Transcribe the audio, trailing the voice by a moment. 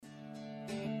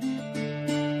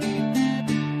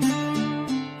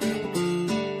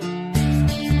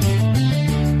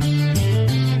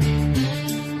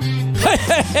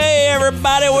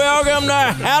everybody. Welcome to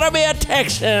How to Be a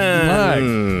Texan.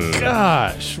 My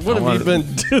gosh, what have you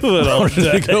been doing all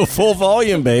day? Go full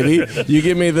volume, baby. You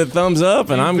give me the thumbs up,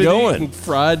 and I'm going.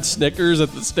 Fried Snickers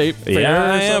at the state fair. Yeah,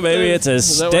 I am, baby. It's a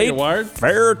state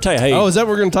fair. Hey, oh, is that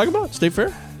what we're going to talk about? State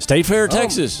fair? State Fair,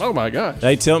 Texas. Oh my gosh.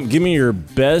 Hey, give me your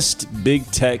best Big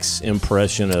Tex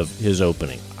impression of his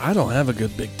opening. I don't have a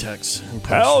good Big Tex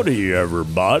impression. Howdy,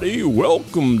 everybody.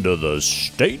 Welcome to the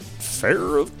State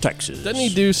Fair of Texas. Doesn't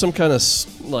he do some kind of,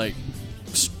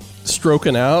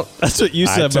 stroking out? That's what you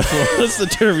said before. That's the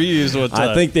term you used one time.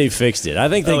 I think they fixed it. I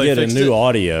think they get a new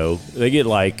audio. They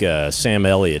get Sam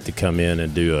Elliott to come in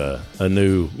and do a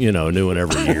new one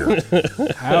every year.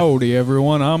 Howdy,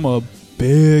 everyone. I'm a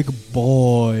big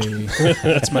boy.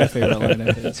 That's my favorite line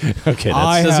of his. Okay,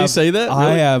 does he say that? Really?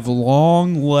 I have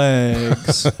long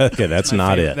legs. Okay, that's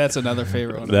not it. That's another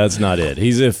favorite one. That's not it.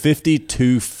 He's a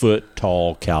 52-foot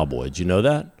tall cowboy. Did you know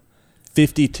that?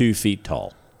 52 feet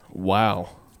tall. Wow.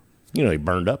 He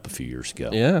burned up a few years ago.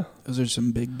 Yeah. Those are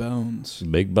some big bones.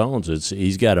 Big bones.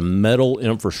 He's got a metal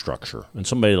infrastructure. And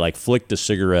somebody flicked a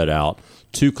cigarette out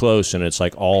too close, and it's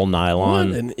all nylon.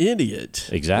 What an idiot.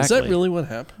 Exactly. Is that really what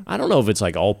happened? I don't know if it's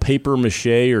all paper mache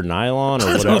or nylon or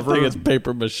whatever. I don't think it's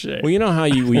paper mache. Well, you know how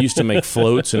we used to make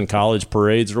floats in college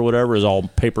parades or whatever? Is all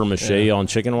paper mache on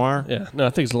chicken wire? Yeah. No, I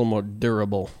think it's a little more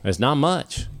durable. It's not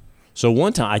much. So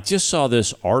one time, I just saw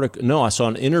this article. No, I saw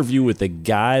an interview with the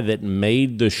guy that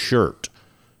made the shirt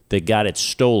that got it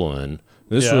stolen.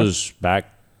 This was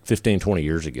back 15, 20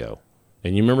 years ago.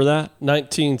 And you remember that?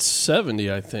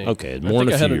 1970, I think. Okay, more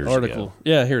than a few years ago.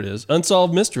 Yeah, here it is.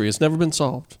 Unsolved mystery. It's never been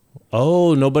solved.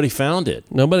 Oh, nobody found it.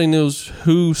 Nobody knows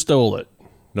who stole it.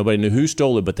 Nobody knew who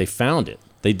stole it, but they found it.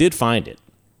 They did find it.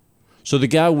 So the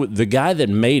guy that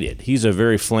made it, he's a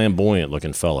very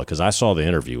flamboyant-looking fella because I saw the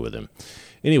interview with him.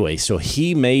 Anyway, so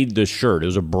he made the shirt. It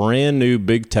was a brand new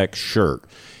Big Tex shirt.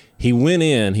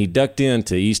 He ducked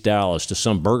into East Dallas to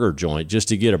some burger joint just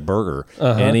to get a burger,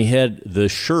 and he had the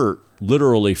shirt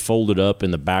literally folded up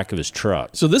in the back of his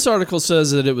truck. So this article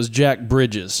says that it was Jack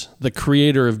Bridges, the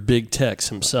creator of Big Tex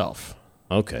himself.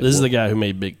 Okay. This is the guy who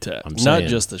made Big Tex, not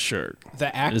just the shirt.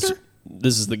 The actor?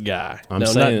 This is the guy.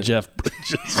 Not Jeff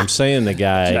Bridges. I'm saying the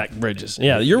guy. Jack Bridges.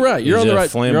 Yeah, you're right. You're on the right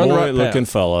path. He's a flamboyant-looking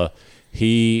fella.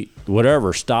 He,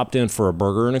 stopped in for a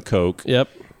burger and a Coke. Yep.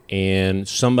 And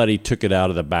somebody took it out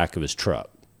of the back of his truck.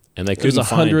 And they couldn't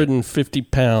find it. It was a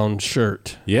 150-pound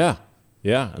shirt. Yeah.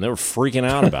 Yeah, and they were freaking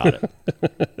out about it.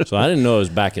 So I didn't know it was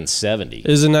back in 70. It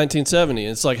was in 1970.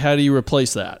 It's how do you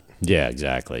replace that? Yeah,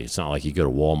 exactly. It's not like you go to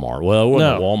Walmart. Well, it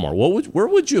wasn't Walmart. Where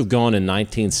would you have gone in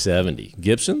 1970?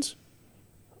 Gibson's?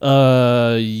 Yeah,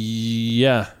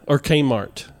 or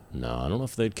Kmart. No, I don't know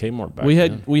if they had Kmart back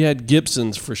then. We had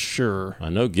Gibson's for sure. I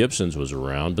know Gibson's was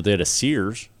around, but they had a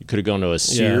Sears. You could have gone to a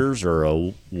Sears or a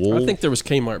Wool. I think there was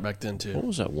Kmart back then too. What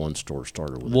was that one store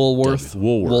started with? Woolworth.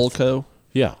 Woolco.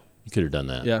 Yeah, you could have done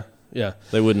that. Yeah.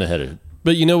 They wouldn't have had it.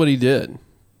 But you know what he did?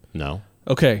 No.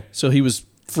 Okay, so he was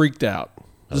freaked out.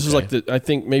 This was I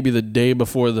think maybe the day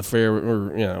before the fair,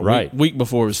 or week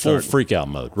before it was full started. freak out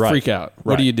mode. Right. Freak out.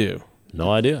 What do you do? No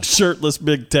idea. Shirtless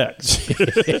Big Tex.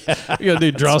 You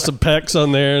gotta draw some pecs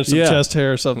on there, some chest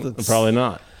hair or something. Probably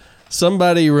not.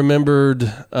 Somebody remembered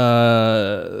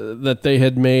that they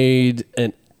had made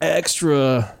an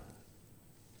extra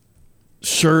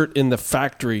shirt in the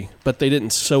factory, but they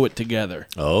didn't sew it together.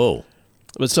 Oh.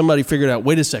 But somebody figured out,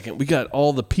 wait a second, we got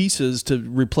all the pieces to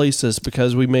replace this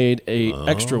because we made a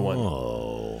extra one.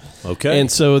 Oh. Okay.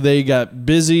 And so they got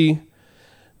busy.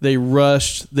 They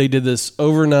rushed. They did this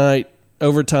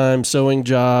overtime sewing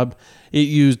job. It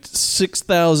used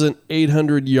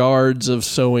 6,800 yards of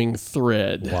sewing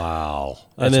thread. Wow.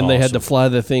 And then they had to fly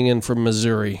the thing in from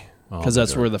Missouri because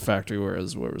that's where the factory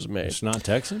was made. It's not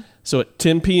Texan? So at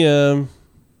 10 p.m.,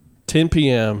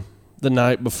 the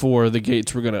night before the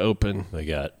gates were going to open, they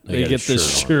get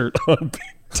this shirt on.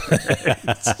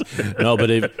 No, but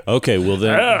okay, well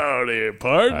then. Howdy,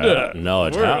 partner. No,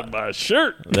 it's wearing my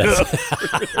shirt. That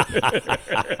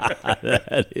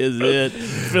is it.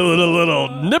 Feeling a little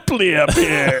nipply up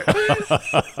here.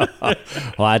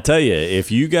 Well, I tell you,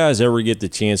 if you guys ever get the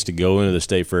chance to go into the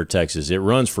State Fair of Texas, it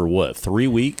runs for what, 3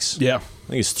 weeks? Yeah. I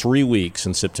think it's 3 weeks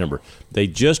in September. They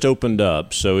just opened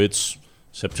up, so it's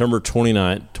September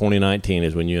 29th, 2019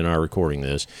 is when you and I are recording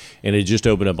this, and it just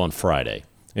opened up on Friday.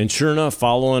 And sure enough,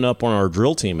 following up on our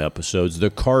drill team episodes, the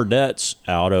Cardettes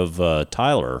out of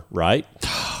Tyler, right?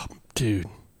 Dude.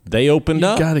 They opened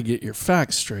up. You got to get your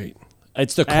facts straight.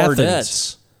 It's the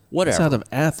Cardettes. Whatever. It's out of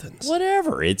Athens.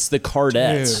 Whatever. It's the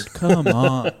Cardettes. Dude, come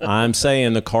on. I'm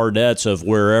saying the Cardettes of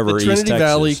wherever The East Trinity Texas.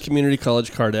 Valley Community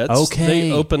College Cardettes. Okay.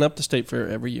 They open up the state fair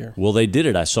every year. Well, they did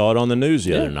it. I saw it on the news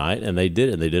the other night, and they did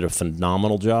it. They did a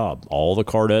phenomenal job. All the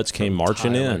Cardettes came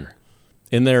marching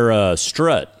in their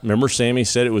strut. Remember Sammy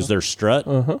said it was their strut?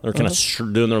 They're kind of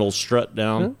doing their little strut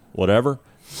down, whatever.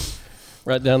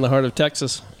 Right down the heart of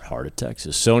Texas. Heart of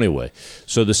Texas. So anyway,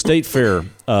 so the state fair.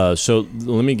 So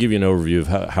let me give you an overview of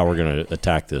how we're going to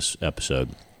attack this episode.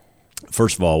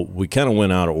 First of all, we kind of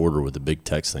went out of order with the Big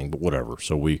Tex thing, but whatever.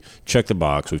 So we checked the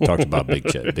box. We've talked about Big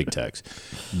Tex.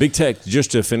 Big Tex,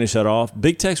 just to finish that off,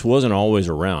 Big Tex wasn't always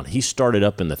around. He started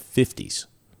up in the 50s.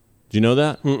 Do you know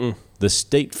that? Mm-mm. The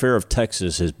State Fair of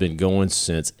Texas has been going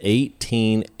since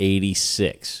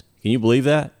 1886. Can you believe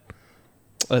that?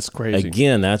 That's crazy.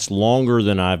 Again, that's longer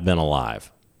than I've been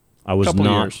alive. I was Couple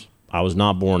not. years. I was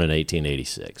not born in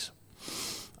 1886.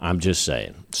 I'm just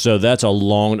saying. So that's a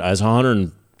long. As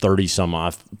 130 some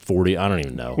odd 40. I don't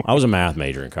even know. I was a math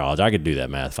major in college. I could do that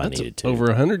math if I needed to. Over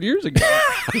 100 years ago.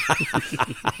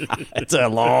 It's a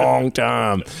long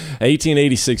time.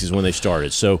 1886 is when they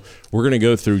started. So we're going to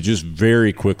go through just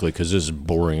very quickly because this is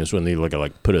boring. This is when they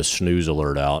like put a snooze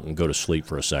alert out and go to sleep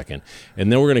for a second,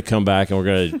 and then we're going to come back and we're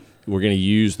going to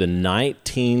use the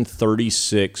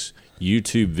 1936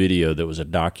 YouTube video that was a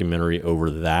documentary over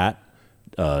that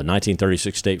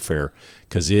 1936 State Fair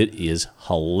because it is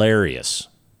hilarious.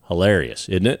 Hilarious,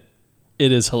 isn't it?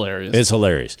 It is hilarious. It's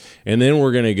hilarious. And then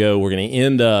we're going to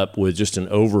end up with just an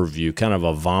overview, kind of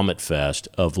a vomit fest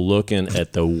of looking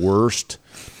at the worst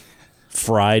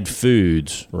fried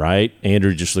foods, right?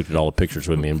 Andrew just looked at all the pictures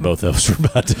with me, and both of us were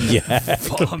about to yak.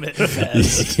 Vomit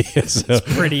fest. Yeah, so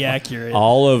It's pretty accurate.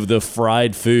 all of the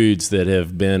fried foods that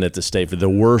have been at the state for the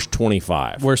worst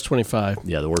 25. Worst 25.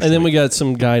 Yeah, the worst. And then 25. we got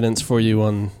some guidance for you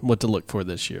on what to look for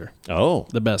this year. Oh,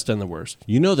 The best and the worst.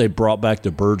 you know they brought back the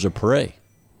birds of prey.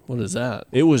 What is that?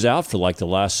 It was out for like the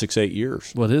last 6-8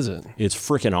 years. What is it? It's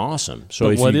freaking awesome. So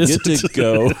But if what you is get to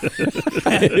go,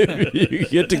 if you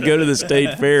get to go to the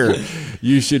state fair,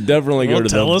 you should definitely go to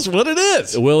tell us what it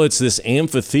is. Well, it's this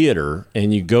amphitheater,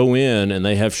 and you go in, and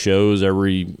they have shows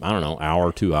every, I don't know,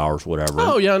 hour, 2 hours, whatever.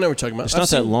 Oh, yeah, I know what you're talking about. It's not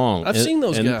that long. I've seen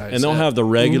those guys. And they'll have the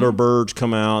regular birds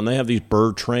come out, and they have these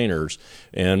bird trainers.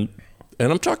 And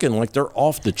I'm talking like they're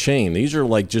off the chain. These are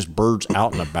like just birds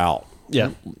out and about.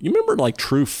 Yeah. You remember like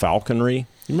true falconry?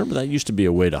 You remember that used to be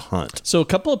a way to hunt? So a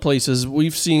couple of places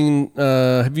we've seen.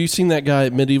 Have you seen that guy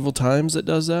at Medieval Times that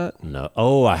does that? No.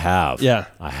 Oh, I have. Yeah.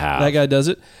 I have. That guy does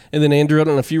it. And then Andrew, I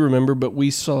don't know if you remember, but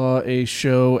we saw a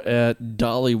show at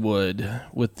Dollywood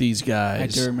with these guys I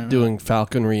do remember. doing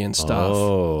falconry and stuff.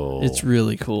 Oh. It's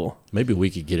really cool. Maybe we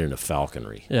could get into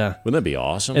falconry. Yeah. Wouldn't that be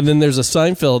awesome? And then there's a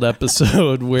Seinfeld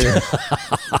episode where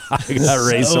I gotta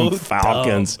raise some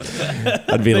falcons.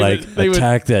 I'd be like, they would-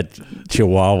 attack that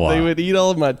chihuahua. they would eat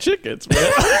all of my chickens,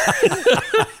 man.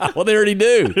 Well, they already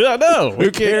do. I know. We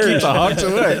can't cares? keep the hawks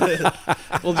away.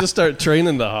 We'll just start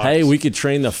training the hawks. Hey, we could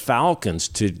train the falcons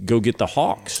to go get the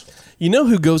hawks. You know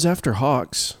who goes after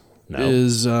hawks? No.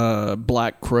 Is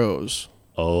black crows.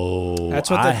 Oh, That's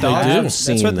what I the dogs. have That's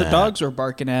seen what the that. dogs were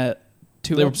barking at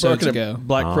two They were episodes barking ago. at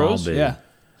black Oh, crows. baby. Yeah.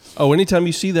 Oh, anytime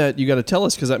you see that, you got to tell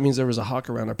us because that means there was a hawk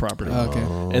around our property.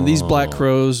 Okay. And these black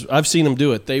crows, I've seen them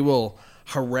do it. They will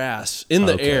harass in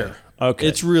the Okay. air. Okay.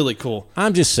 It's really cool.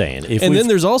 I'm just saying. If And we've- then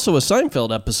there's also a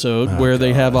Seinfeld episode where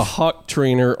they have a hawk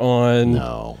trainer on.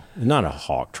 no, not a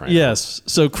hawk trainer. Yes.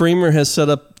 So Kramer has set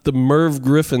up the Merv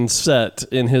Griffin set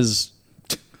in his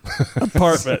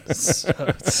apartment.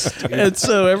 And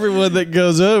so everyone that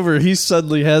goes over, he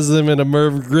suddenly has them in a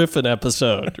Merv Griffin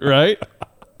episode, right?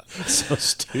 So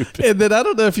stupid. And then I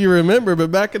don't know if you remember,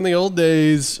 but back in the old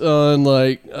days on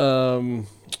like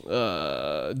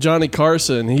Johnny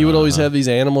Carson, he would always have these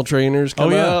animal trainers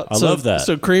come Oh, yeah. out. I love that.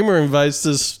 So Kramer invites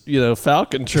this,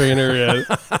 falcon trainer in.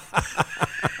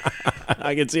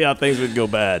 I can see how things would go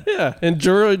bad. Yeah, and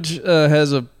George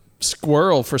has a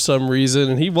squirrel for some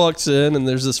reason, and he walks in, and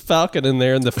there's this falcon in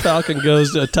there, and the falcon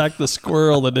goes to attack the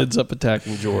squirrel that ends up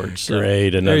attacking George. So,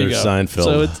 Great, there another you go. Everything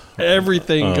So it's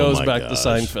everything goes my back to gosh.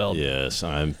 Seinfeld Yes,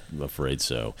 I'm afraid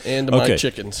so. and to my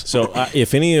chickens. So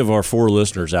if any of our 4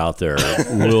 listeners out there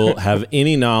will have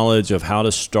any knowledge of how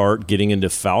to start getting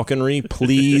into falconry,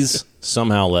 please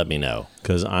somehow let me know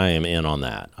because I am in on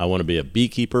that. I want to be a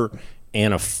beekeeper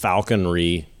and a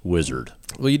falconry wizard.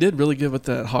 Well, you did really good with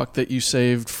that hawk that you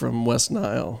saved from West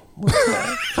Nile.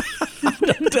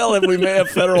 Tell him we may have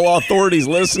federal authorities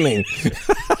listening.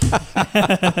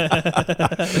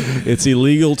 It's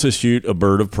illegal to shoot a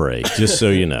bird of prey, just so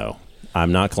you know.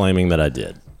 I'm not claiming that I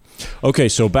did. Okay,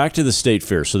 so back to the State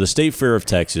Fair. So the State Fair of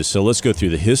Texas. So let's go through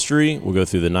the history. We'll go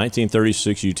through the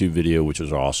 1936 YouTube video, which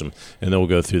was awesome, and then we'll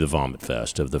go through the Vomit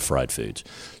Fest of the fried foods.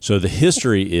 So the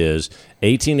history is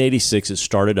 1886 it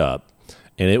started up,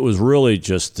 and it was really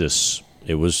just this.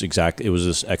 It was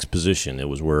this exposition. It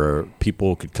was where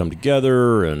people could come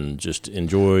together and just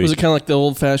enjoy. Was it kind of like the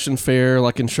old-fashioned fair,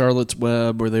 like in Charlotte's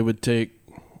Web, where they would take,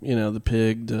 the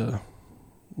pig to,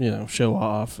 show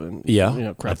off and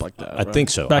crap like that? I think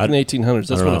so. Back in the 1800s,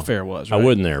 that's what a fair was. Right? I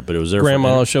wasn't there, but it was there.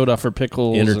 Grandma showed off her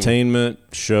pickles, entertainment,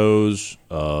 shows,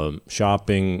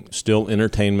 shopping, still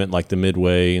entertainment like the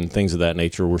Midway and things of that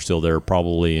nature were still there,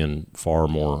 probably in far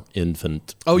more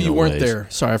infant. Oh, you weren't ways. there.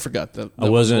 Sorry, I forgot that. I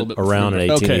wasn't around in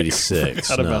 1886.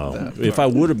 Okay. No. About that. If I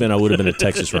would have been, I would have been a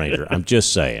Texas Ranger. I'm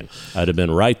just saying. I'd have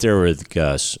been right there with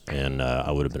Gus, and I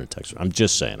would have been a Texas. I'm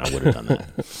just saying. I would have done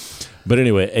that. But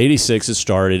anyway, 86 it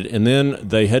started, and then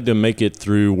they had to make it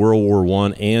through World War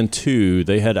I and II.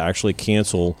 They had to actually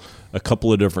cancel a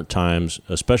couple of different times,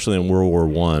 especially in World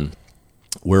War I,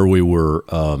 where we were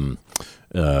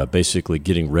basically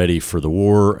getting ready for the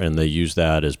war, and they used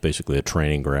that as basically a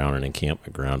training ground and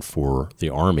encampment ground for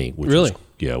the Army. Which really?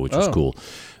 Which was cool.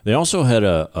 They also had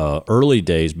early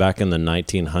days back in the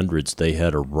 1900s. They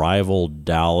had a rival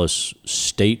Dallas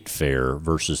State Fair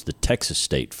versus the Texas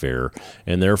State Fair,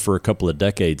 and there for a couple of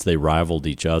decades they rivaled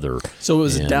each other. So it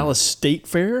was a Dallas State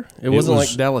Fair. It wasn't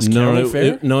like Dallas County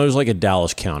Fair. It was like a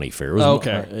Dallas County Fair. It was,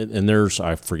 okay. And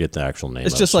I forget the actual name.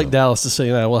 It's just like Dallas to say,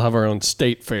 we'll have our own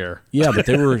state fair. Yeah, but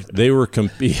they were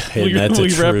competing.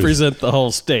 We represent the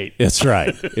whole state. That's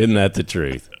right. Isn't that the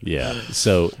truth? Yeah.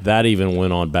 So that even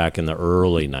went on back in the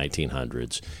early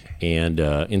 1900s. And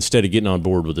instead of getting on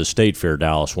board with the State Fair,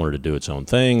 Dallas wanted to do its own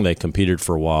thing. They competed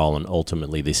for a while, and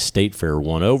ultimately the State Fair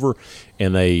won over,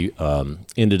 and they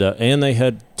ended up – and they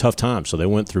had tough times. So they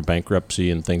went through bankruptcy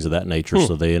and things of that nature,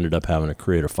 so they ended up having to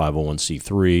create a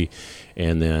 501c3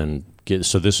 and then –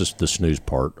 so this is the snooze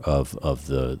part of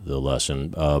the lesson.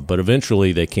 But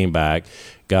eventually they came back,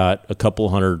 got a couple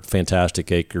hundred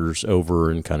fantastic acres over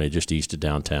and kind of just east of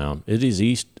downtown. It is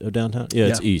east of downtown? Yeah,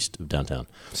 it's east of downtown.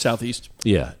 Southeast.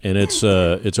 Yeah, and it's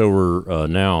over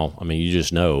now. I mean, you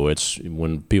just know. It's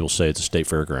when people say it's a state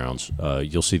fairgrounds,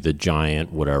 you'll see the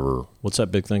giant whatever. What's that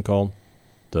big thing called?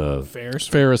 The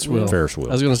Ferris wheel. Ferris wheel.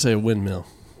 I was going to say a windmill.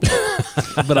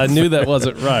 But I knew that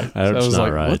wasn't right. That's was not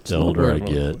like, right. The older I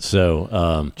get.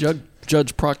 So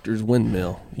Judge Proctor's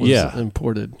windmill was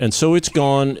imported. And so it's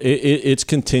gone. It's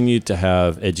continued to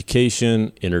have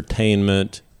education,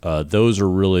 entertainment. Those are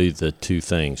really the two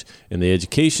things. And the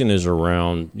education is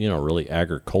around, really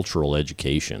agricultural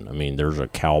education. I mean, there's a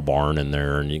cow barn in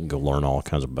there, and you can go learn all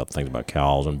kinds of things about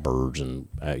cows and birds and,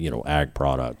 ag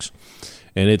products.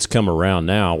 And it's come around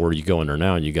now where you go in there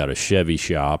now and you got a Chevy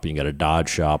shop, and you got a Dodge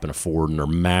shop and a Ford, and they're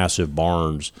massive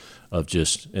barns of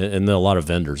just, and there are a lot of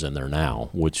vendors in there now,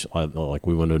 which like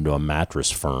we went into a mattress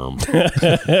firm.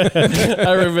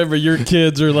 I remember your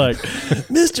kids are like,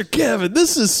 Mr. Kevin,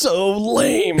 this is so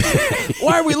lame.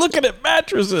 Why are we looking at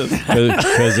mattresses?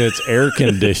 Because it's air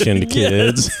conditioned,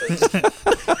 kids.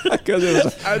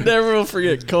 I never will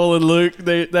forget Cole and Luke.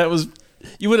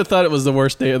 You would have thought it was the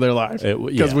worst day of their life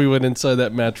because we went inside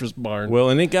that mattress barn. Well,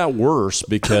 and it got worse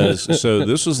because so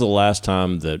this was the last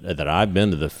time that I've been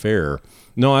to the fair.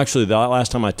 No, actually, the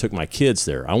last time I took my kids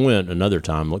there, I went another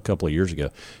time a couple of years ago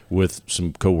with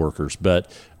some coworkers,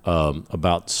 but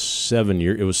about 7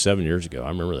 years. It was 7 years ago. I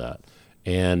remember that,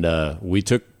 and we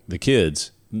took the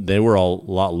kids. They were all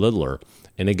a lot littler,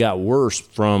 and it got worse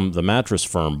from the mattress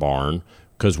firm barn.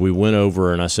 Because we went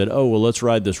over and I said, let's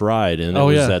ride this ride. And it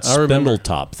was that spindle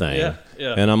top thing.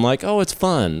 Yeah. And I'm like, it's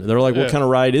fun. They're like, what kind of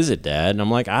ride is it, Dad? And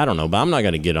I'm like, I don't know, but I'm not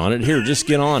going to get on it. Here, just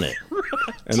get on it.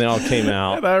 And they all came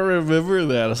out. And I remember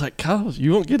that. I was like, Kyle,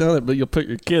 you won't get on it, but you'll put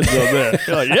your kids on there.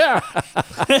 You're like, yeah.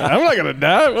 I'm not going to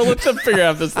die. Well, let them figure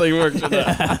out if this thing works or not.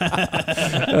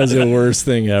 That was the worst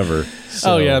thing ever.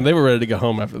 So, and they were ready to go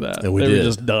home after that. They were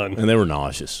just done. And they were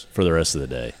nauseous for the rest of the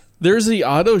day. There's the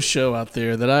auto show out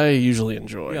there that I usually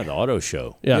enjoy. Yeah, the auto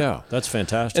show. Yeah, that's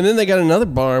fantastic. And then they got another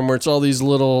barn where it's all these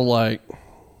little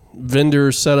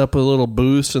vendors set up a little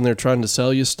booths and they're trying to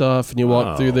sell you stuff, and you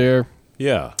walk through there.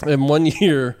 Yeah. And one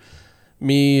year,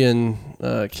 me and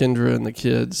Kendra and the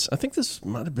kids, I think this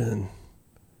might have been,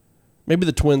 maybe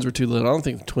the twins were too little. I don't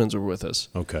think the twins were with us.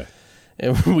 Okay.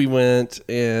 And we went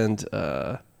and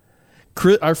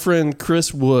our friend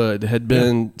Chris Wood had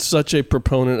been such a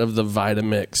proponent of the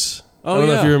Vitamix. I don't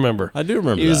know if you remember. I do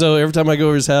remember. Every time I go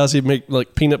over his house, he'd make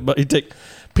peanut butter. He'd take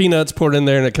peanuts poured in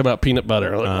there, and it come out peanut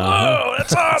butter. I'm like, whoa,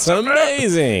 that's awesome.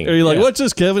 Amazing. Or you're like, what's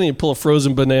this, Kevin? You pull a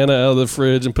frozen banana out of the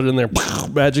fridge and put it in there.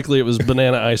 Magically, it was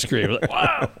banana ice cream. Like,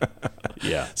 wow.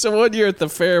 Yeah. So one year at the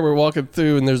fair, we're walking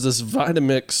through, and there's this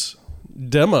Vitamix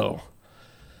demo,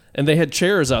 and they had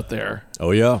chairs out there.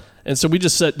 Oh, yeah. And so we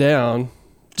just sat down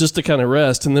just to kind of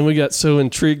rest, and then we got so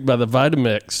intrigued by the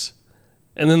Vitamix.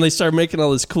 And then they started making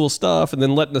all this cool stuff and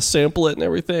then letting us sample it and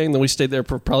everything. Then we stayed there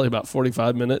for probably about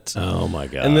 45 minutes. Oh, my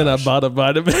God. And then I bought a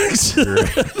Vitamix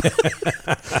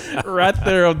right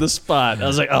there on the spot. I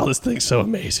was like, oh, this thing's so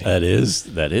amazing. That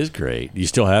is great. You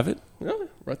still have it? Yeah,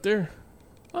 right there.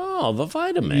 Oh, the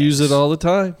Vitamix. Use it all the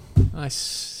time. I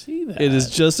see that. It is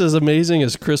just as amazing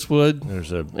as Chris Wood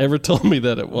ever told me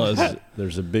that it was.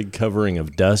 There's a big covering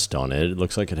of dust on it. It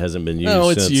looks like it hasn't been used No,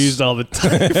 it's since. used all the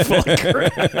time. Full of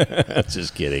crap.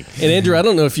 Just kidding. And Andrew, I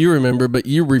don't know if you remember, but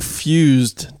you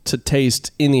refused to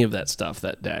taste any of that stuff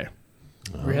that day.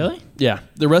 Really? Yeah.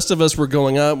 The rest of us were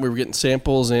going up. We were getting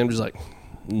samples, and Andrew's like,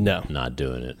 no, Not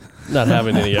doing it. not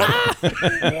having any of it.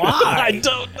 Why? I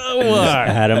don't know why.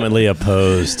 Adamantly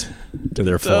opposed to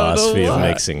their philosophy of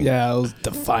mixing. Yeah, I was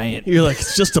defiant. You're like,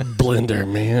 it's just a blender,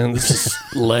 man. This is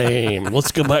lame.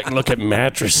 Let's go back and look at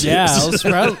mattresses. Yeah,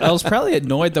 I was probably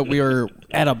annoyed that we were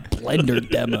at a blender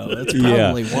demo. That's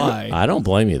probably why. I don't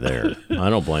blame you there.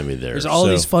 There's all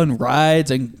these fun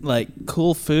rides and like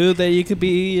cool food that you could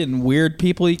be and weird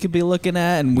people you could be looking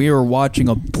at, and we were watching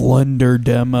a blender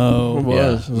demo. It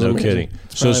Yeah, was. It was no amazing. kidding.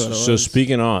 probably what it So was.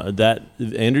 speaking on that,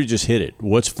 Andrew just hit it.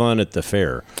 What's fun at the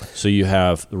fair? So you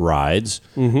have rides,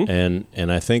 and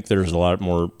I think there's a lot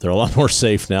more. They're a lot more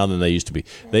safe now than they used to be.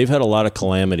 They've had a lot of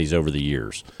calamities over the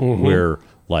years where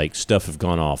like stuff have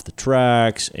gone off the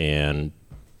tracks and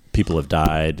people have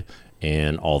died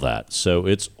and all that. So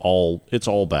it's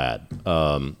all bad.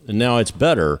 And now it's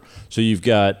better. So you've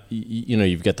got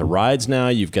you've got the rides now.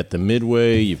 You've got the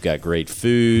midway. You've got great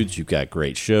foods. You've got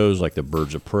great shows like the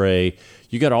Birds of Prey.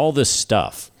 You got all this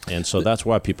stuff, and so that's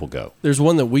why people go. There's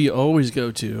one that we always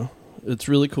go to. It's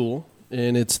really cool,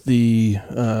 and it's the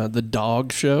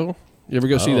dog show. You ever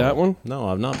go see that one? No,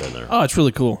 I've not been there. Oh, it's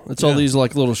really cool. It's all Yeah. these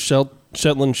like little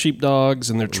Shetland sheepdogs,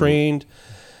 and they're trained,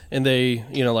 and they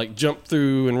like jump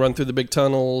through and run through the big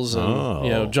tunnels,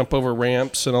 and jump over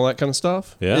ramps and all that kind of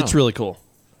stuff. Yeah. It's really cool.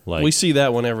 Like We see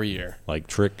that one every year. like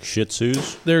trick Shih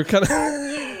Tzus. They're kind of.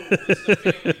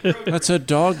 That's a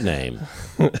dog name.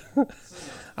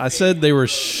 I said they were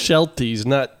Shelties,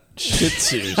 not Shih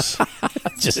Tzus.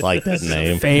 Just like that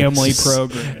name. Family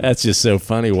program. That's just so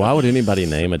funny. Why would anybody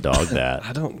name a dog that?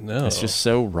 I don't know. It's just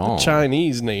so wrong.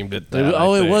 Chinese named it that.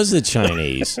 Oh, I it think. was the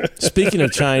Chinese. Speaking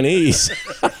of Chinese,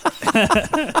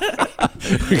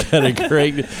 we got a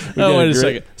great. Oh, wait a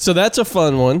second. So that's a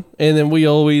fun one, and then we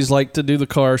always like to do the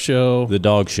car show, The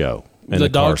dog show. And the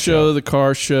car dog show, the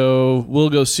car show. We'll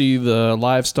go see the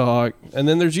livestock, and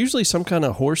then there's usually some kind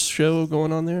of horse show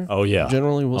going on there. Oh yeah.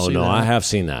 Generally, we'll oh see no, that. I have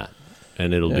seen that,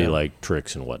 and it'll be Yeah. like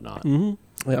tricks and whatnot.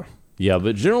 Yeah. Yeah,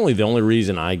 but generally the only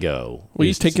reason I go.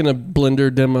 We've is taken a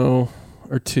blender demo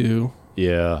or two.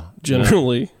 Yeah.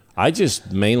 Generally, I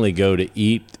just mainly go to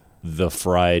eat the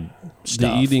fried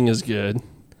stuff. the eating is good.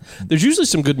 There's usually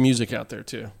some good music out there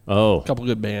too. Oh. A couple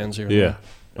good bands here. and Yeah.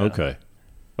 there. Okay.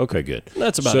 Okay, good.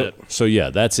 That's about so, it. So yeah,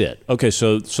 that's it. Okay,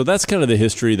 so that's kind of the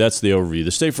history. That's the overview.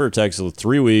 The State Fair of Texas,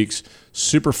 3 weeks,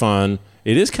 super fun.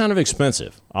 It is kind of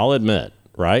expensive, I'll admit,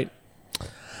 right?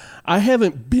 I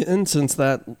haven't been since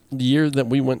that year that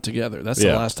we went together. That's the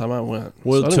Yeah. last time I went.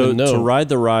 Well, So I don't even know. to ride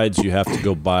the rides, you have to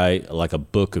go buy like a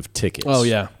book of tickets. Oh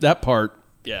yeah, that part.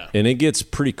 Yeah. And it gets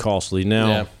pretty costly. Now,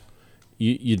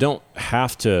 Yeah. you don't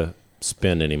have to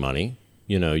spend any money.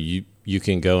 You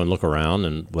can go and look around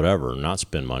and whatever, not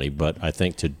spend money. But I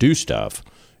think to do stuff,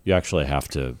 you actually have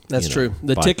to. That's true.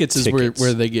 The buy tickets is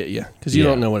where they get you, because you Yeah.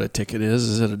 don't know what a ticket is.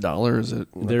 Is it $1? Is it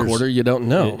a There's- quarter? You don't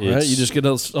know, right? it's- You just get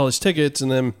all these tickets,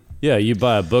 and then Yeah, you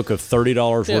buy a book of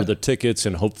 $30 Yeah. worth of tickets,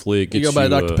 and hopefully it you gets go buy you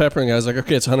Dr. Pepper, and the guy's like,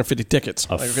 okay, it's 150 tickets.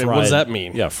 a Like, okay, fried, what does that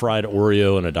mean? Yeah, fried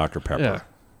Oreo and a Dr. Pepper. Yeah.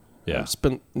 Yeah.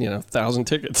 Spent 1,000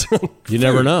 tickets. You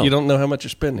never know. You don't know how much you're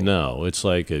spending. No, it's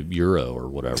like a euro or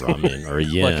whatever. I mean, or a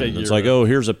yen. Like a It's euro. like, oh,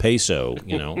 here's a peso.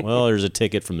 Well, there's a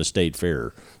ticket from the state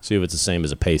fair. See if it's the same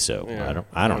as a peso. Yeah.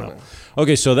 I don't know.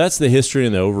 Okay, so that's the history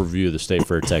and the overview of the State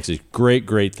Fair of Texas.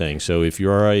 Great thing. So if you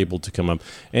are able to come up,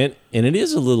 and it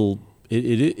is a little,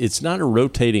 it's not a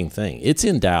rotating thing. It's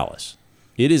in Dallas.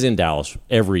 It is in Dallas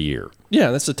every year.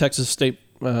 Yeah, that's the Texas State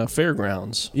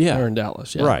fairgrounds. Yeah. There in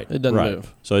Dallas. Yeah. Right. It doesn't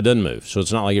move. So it doesn't move. So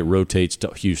it's not like it rotates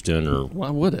to Houston or. Why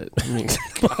would it? I mean,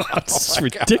 it's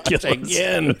ridiculous.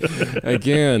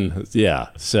 Again. Yeah.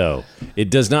 So it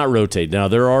does not rotate. Now,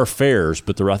 there are fairs,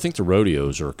 but I think the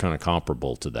rodeos are kind of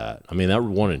comparable to that. I mean, that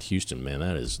one in Houston, man,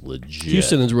 that is legit.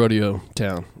 Houston is rodeo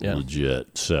town. Yeah.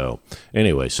 Legit. So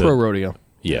anyway. Pro rodeo.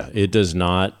 Yeah, it does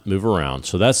not move around.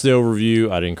 So that's the overview.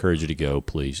 I'd encourage you to go.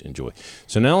 Please enjoy.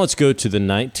 So now let's go to the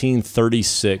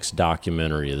 1936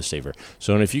 documentary of the State Fair.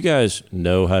 So, and if you guys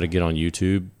know how to get on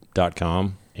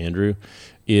YouTube.com, Andrew,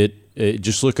 it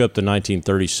just look up the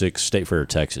 1936 State Fair of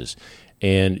Texas,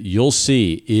 and you'll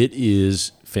see it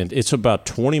is it's about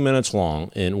 20 minutes long,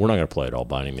 and we're not going to play it all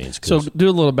by any means. So do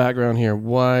a little background here.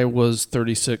 Why was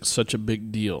 36 such a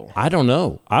big deal? I don't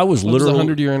know. I was literally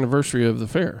the 100-year anniversary of the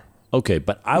fair. Okay,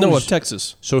 but of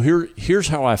Texas. So here's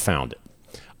how I found it.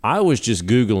 I was just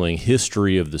Googling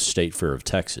history of the State Fair of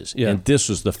Texas, and this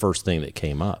was the first thing that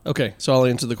came up. Okay, so I'll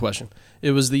answer the question.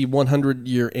 It was the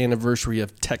 100-year anniversary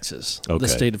of Texas, the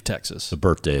state of Texas. The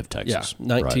birthday of Texas. Yeah,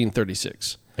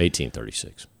 1936. Right.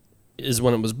 1836. Is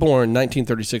when it was born.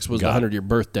 1936 was the 100-year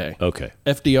birthday. Okay.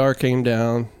 FDR came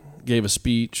down, gave a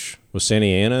speech. Was Santa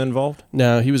Ana involved?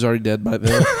 No, he was already dead by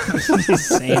then.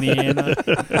 Santa Ana.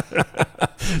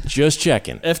 Just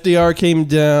checking. FDR came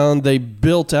down. They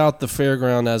built out the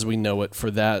fairground as we know it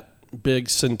for that big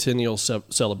centennial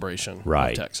celebration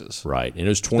of Texas. Right. And it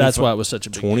was that's why it was such a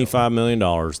big $25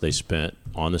 million they spent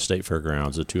on the state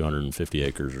fairgrounds of 250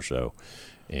 acres or so.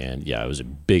 And, yeah, it was a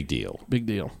big deal. Big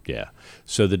deal. Yeah.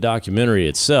 So the documentary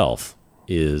itself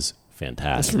is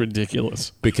fantastic. That's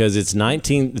ridiculous. Because it's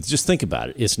just think about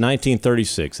it. It's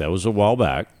 1936. That was a while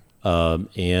back.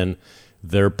 And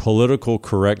their political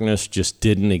correctness just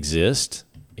didn't exist.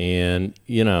 And,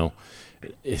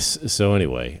 so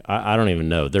anyway, I don't even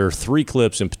know. There are 3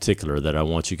 clips in particular that I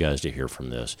want you guys to hear from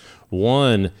this.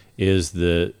 One is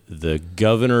the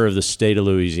governor of the state of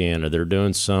Louisiana. They're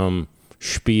doing some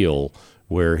spiel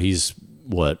where he's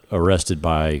arrested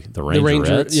by the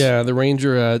Rangerettes? The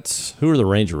Rangerettes. Who are the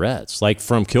Rangerettes? Like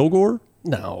from Kilgore?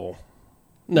 No.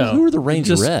 Who are the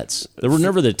Rangerettes? There were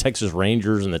never the Texas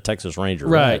Rangers and the Texas Rangerettes.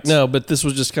 Right. No, but this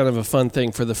was just kind of a fun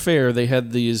thing for the fair. They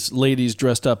had these ladies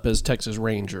dressed up as Texas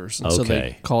Rangers, and so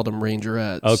they called them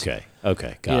Rangerettes.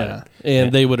 Okay, got it.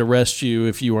 And they would arrest you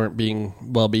if you weren't being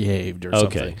well-behaved or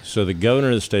something. Okay, so the governor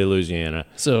of the state of Louisiana.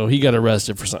 So he got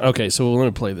arrested for something. Okay, so let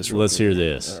me play this. Let's hear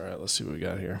this. All right, let's see what we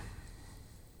got here.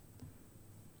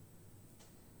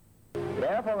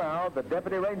 Careful now, the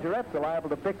deputy rangerettes are liable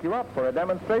to pick you up for a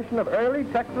demonstration of early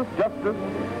Texas justice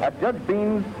at Judge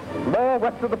Bean's law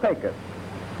west of the Pecos.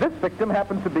 This victim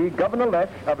happens to be Governor Lesh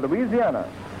of Louisiana.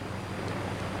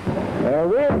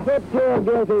 We accept your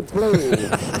guilty plea,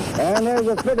 and as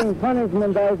a fitting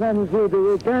punishment, I sentence you to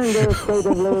return to the state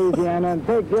of Louisiana and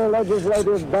take your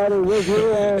legislative body with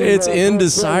you. And, it's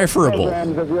indecipherable.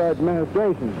 Programs of your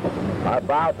administration. I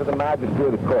bow to the majesty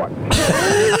of the court.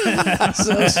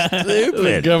 So stupid.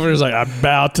 The governor's like, I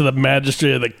bow to the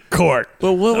magistrate of the court.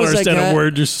 But what was that guy? I understand a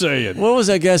word you're saying. What was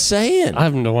that guy saying? I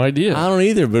have no idea. I don't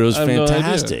either, but it was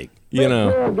fantastic.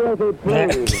 Your guilty plea,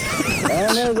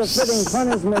 and as a fitting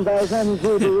punishment, I sentence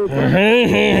you to return.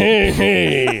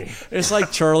 It's like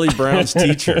Charlie Brown's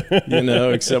teacher,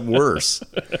 except worse.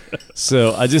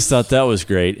 So I just thought that was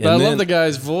great. And I love the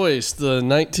guy's voice, the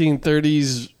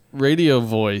 1930s radio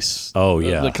voice. Oh,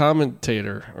 yeah. The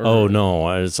commentator. Oh, no.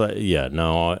 It's like,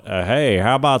 hey,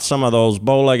 how about some of those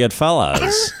bow-legged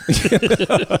fellas?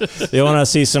 You want to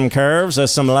see some curves?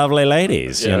 There's some lovely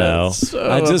ladies, So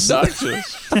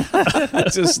obnoxious. I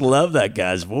just love that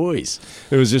guy's voice.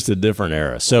 It was just a different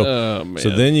era. So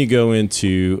then you go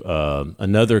into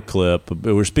another clip.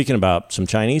 We were speaking about some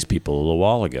Chinese people a little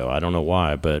while ago. I don't know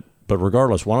why, but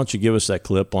regardless, why don't you give us that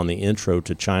clip on the intro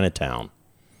to Chinatown?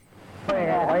 Hey,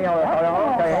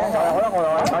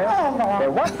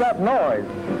 what's that noise?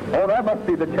 Oh, that must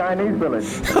be the Chinese village.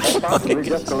 Possibly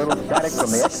just a little static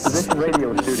from the exposition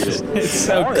radio studio.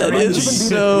 That is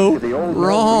so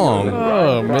wrong.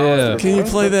 Oh, man. Can you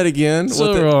play that again?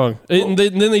 So wrong. And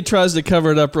then he tries to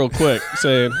cover it up real quick,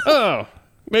 saying, oh,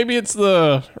 maybe it's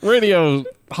the radio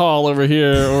hall over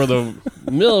here or the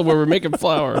mill where we're making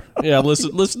flour. Yeah,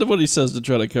 listen to what he says to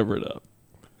try to cover it up.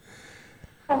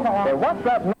 Hey, what's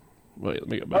that noise? Wait, let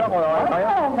me go back.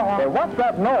 Hey, what's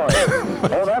that noise?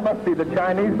 Oh, that must be the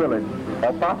Chinese village.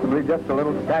 Or possibly just a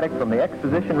little static from the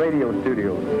exposition radio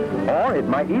studio. Or it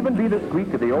might even be the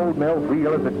squeak of the old mill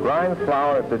wheel as it grinds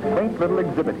flour at this quaint little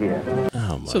exhibit here.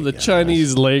 Oh, my So the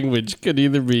Chinese language could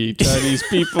either be Chinese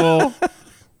people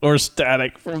or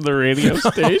static from the radio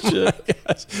station,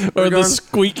 or the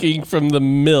squeaking from the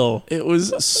mill. It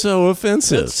was so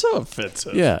offensive. It's so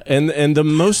offensive. Yeah, and the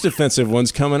most offensive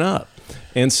one's coming up.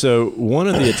 And so one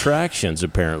of the attractions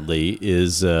apparently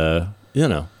is, I'm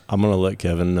going to let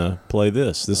Kevin play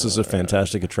this. This is a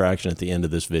fantastic attraction at the end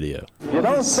of this video. You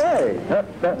don't say.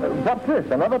 What's this,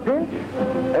 another pinch?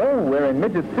 Oh, we're in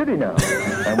Midget City now.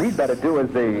 And we'd better do as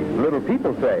the little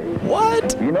people say.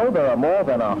 What? You know there are more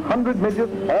than 100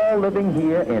 midgets all living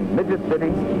here in Midget City.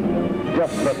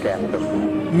 Just look at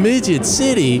them. Midget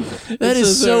City? That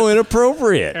is so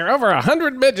inappropriate. There are over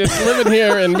 100 midgets living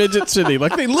here in Midget City.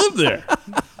 Like they live there.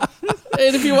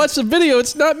 And if you watch the video,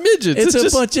 it's not midgets. It's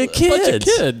just a bunch of kids.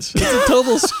 It's a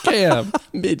total scam.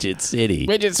 Midget City.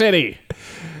 Midget City.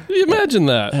 Can you imagine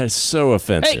that? That is so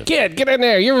offensive. Hey, kid, get in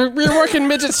there. You're working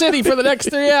Midget City for the next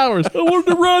 3 hours. I want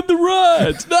to ride the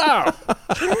rides. No.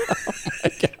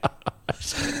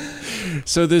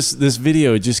 So this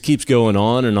video just keeps going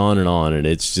on and on and on, and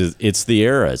it's the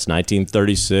era. It's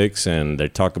 1936, and they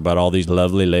talk about all these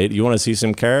lovely ladies. You want to see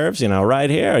some curves? Right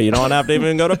here. You don't have to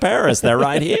even go to Paris. They're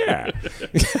right here.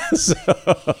 So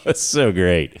it's so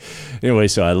great. Anyway,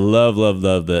 so I love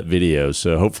that video.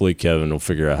 So hopefully Kevin will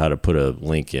figure out how to put a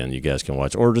link in. You guys can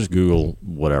watch, or just Google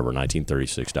whatever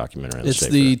 1936 documentary. It's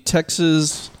the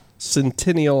Texas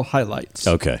Centennial Highlights.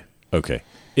 Okay.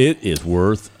 It is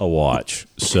worth a watch.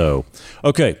 So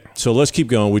let's keep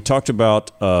going. We talked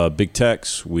about Big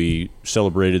Tex. We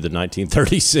celebrated the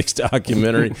 1936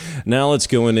 documentary. Now let's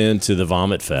go into the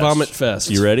Vomit Fest. Vomit Fest.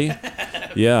 You ready?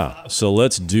 Yeah. So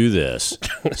let's do this.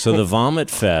 So the Vomit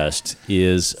Fest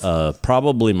is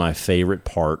probably my favorite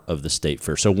part of the State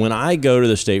Fair. So when I go to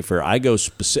the State Fair, I go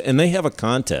and they have a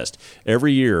contest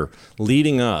every year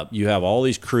leading up. You have all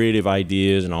these creative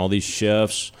ideas and all these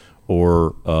chefs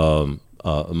or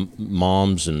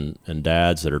moms and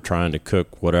dads that are trying to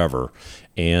cook whatever,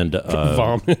 and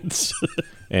vomits,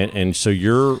 and so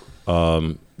you're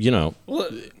it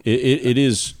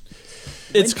is.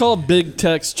 It's called Big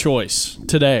Tex Choice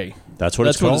today. That's what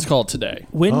it's called today.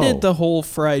 When did the whole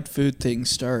fried food thing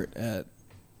start at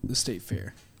the State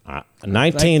Fair?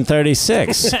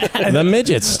 1936. The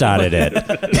midgets started it.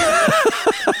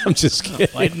 I'm just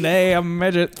kidding. One day a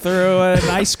midget threw an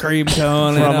ice cream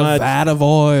cone in a vat of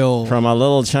oil. From a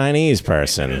little Chinese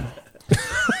person.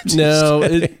 No,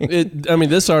 I mean,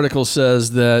 this article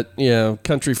says that,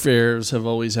 country fairs have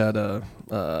always had a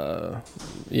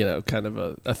kind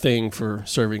of a thing for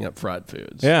serving up fried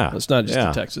foods. Yeah. It's not just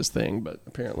a Texas thing, but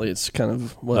apparently it's kind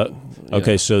of what.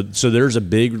 Okay, so there's a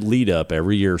big lead up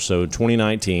every year. So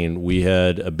 2019, we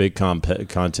had a big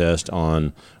contest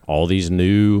on all these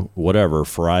new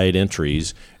fried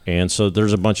entries. And so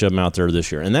there's a bunch of them out there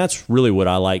this year. And that's really what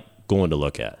I like going to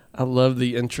look at. I love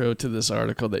the intro to this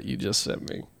article that you just sent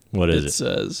me. What is it? It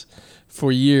says,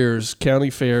 for years, county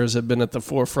fairs have been at the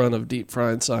forefront of deep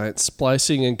frying science,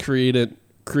 splicing and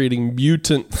creating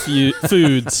mutant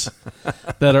foods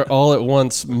that are all at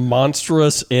once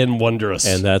monstrous and wondrous.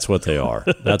 And that's what they are.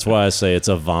 That's why I say it's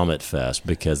a vomit fest,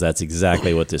 because that's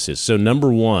exactly what this is. So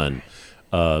number one,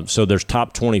 so there's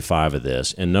top 25 of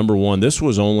this, and number one, this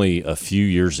was only a few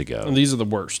years ago. And these are the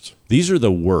worst. These are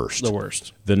the worst. The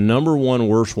worst. The number one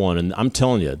worst one, and I'm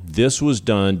telling you, this was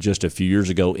done just a few years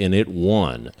ago, and it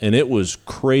won. And it was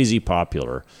crazy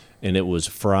popular, and it was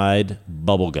fried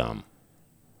bubblegum.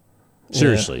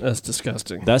 Seriously. Yeah, that's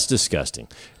disgusting. That's disgusting.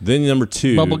 Then number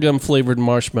two. Bubblegum flavored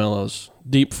marshmallows,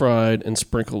 deep fried and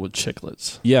sprinkled with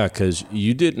chiclets. Yeah, because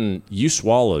you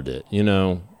swallowed it,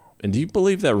 And do you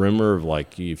believe that rumor of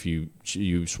if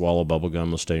you swallow bubble gum,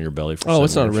 it'll stay in your belly for 7 years?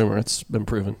 It's not a rumor. It's been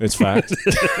proven. It's fact.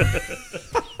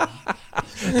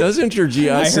 Doesn't your GI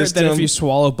I heard system... that if you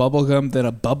swallow bubblegum, then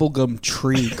a bubblegum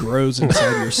tree grows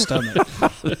inside your stomach.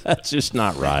 That's just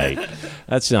not right.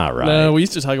 That's not right. No, we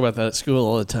used to talk about that at school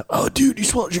all the time. Oh, dude, you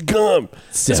swallowed your gum.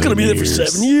 It's going to be there for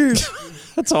 7 years.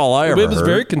 That's all I ever heard. It was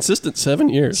very consistent, 7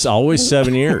 years. It's always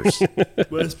 7 years.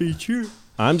 Must be true.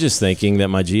 I'm just thinking that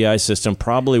my GI system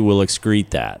probably will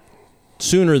excrete that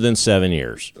sooner than 7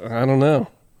 years. I don't know.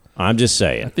 I'm just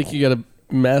saying. I think you got a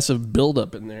massive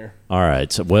buildup in there. All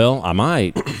right. So, I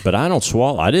might, but I don't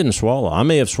swallow. I didn't swallow. I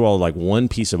may have swallowed one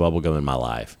piece of bubble gum in my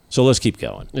life. So let's keep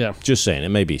going. Yeah. Just saying. It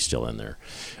may be still in there.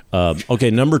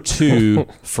 Okay. Number two,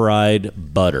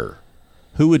 fried butter.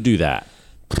 Who would do that?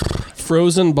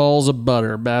 Frozen balls of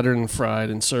butter, battered and fried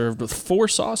and served with 4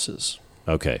 sauces.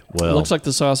 Okay. It looks like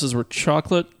the sauces were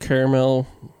chocolate, caramel,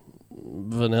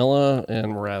 vanilla,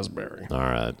 and raspberry. All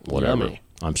right. Whatever. Yummy.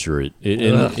 I'm sure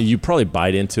and you probably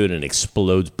bite into it and it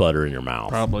explodes butter in your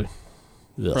mouth. Probably.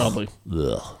 Ugh. Probably.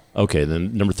 Ugh. Okay,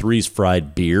 then number 3 is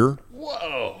fried beer.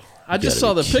 Whoa. I just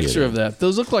saw the picture of that.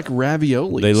 Those look like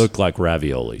raviolis. They look like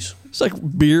raviolis. It's like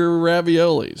beer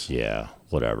raviolis. Yeah,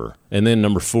 whatever. And then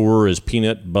number 4 is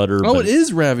peanut butter. Oh, it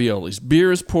is raviolis.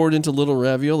 Beer is poured into little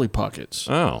ravioli pockets.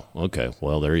 Oh, okay.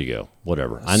 Well, there you go.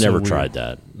 Whatever. I never tried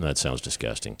that. That sounds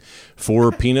disgusting.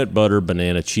 4 peanut butter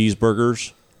banana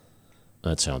cheeseburgers.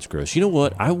 That sounds gross. You know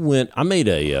what? I made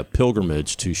a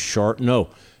pilgrimage to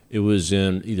it was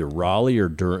in either Raleigh or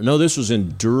Durham. No, this was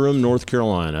in Durham, North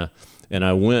Carolina. And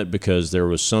I went because there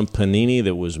was some panini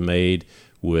that was made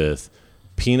with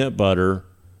peanut butter,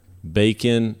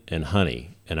 bacon, and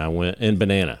honey. And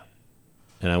banana.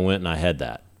 And I went and I had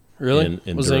that. Really?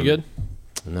 In was that good?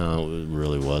 No, it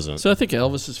really wasn't. So I think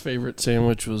Elvis's favorite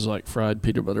sandwich was like fried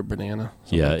peanut butter banana.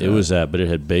 Yeah, it was that, but it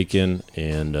had bacon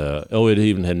and it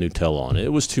even had Nutella on it.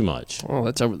 It was too much. Oh,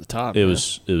 that's over the top. It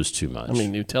was too much. I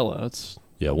mean, Nutella.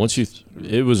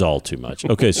 It was all too much.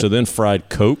 Okay, so then fried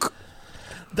Coke.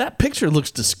 That picture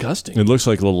looks disgusting. It looks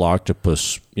like little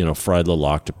octopus, fried little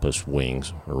octopus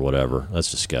wings or whatever. That's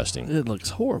disgusting. It looks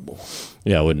horrible.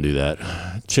 Yeah, I wouldn't do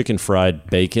that. Chicken fried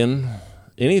bacon.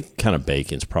 Any kind of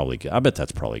bacon's probably good. I bet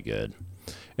that's probably good.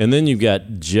 And then you've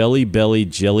got Jelly Belly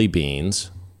jelly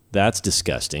beans. That's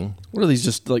disgusting. What are these,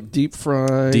 just like deep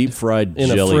fried? Deep fried in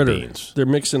jelly a fritter. beans. They're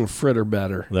mixing fritter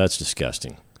batter. That's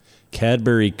disgusting.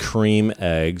 Cadbury cream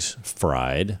eggs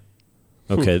fried.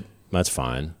 Okay, that's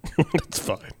fine. That's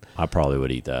fine. I probably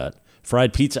would eat that.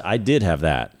 Fried pizza. I did have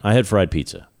that. I had fried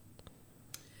pizza.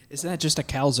 Isn't that just a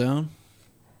calzone?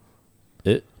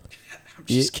 I'm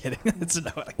just kidding. It's kind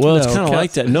of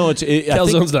like that. No,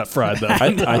 calzone's not fried though.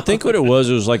 I think what it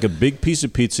was like a big piece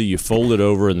of pizza. You fold it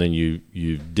over and then you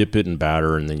dip it in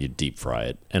batter and then you deep fry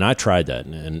it. And I tried that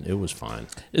and it was fine.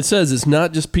 It says it's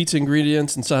not just pizza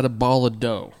ingredients inside a ball of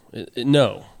dough.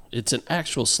 No, it's an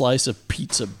actual slice of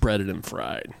pizza breaded and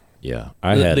fried. Yeah,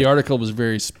 the article was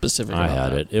very specific. I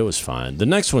had it. It was fine. The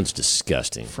next one's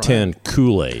disgusting. Fried 10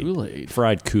 Kool-Aid. Kool-Aid.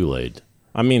 Fried Kool-Aid.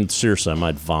 I mean, seriously, I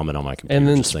might vomit on my computer. And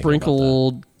then just thinking about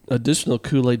sprinkled additional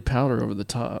Kool-Aid powder over the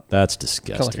top. That's Kind of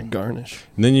disgusting. like a garnish.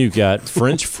 And then you've got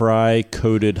French fry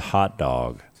coated hot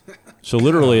dog. So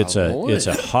literally, it's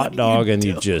a hot dog, and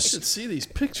you I just should see these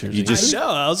pictures. You I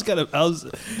know.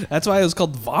 That's why it was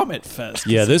called Vomit Fest.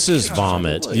 yeah, this is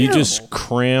vomit. You just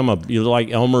cram you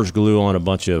like Elmer's glue on a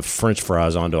bunch of French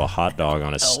fries onto a hot dog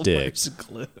on a stick.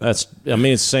 Glue. It's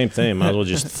the same thing. Might as well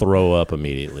just throw up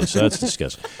immediately. So that's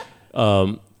disgusting.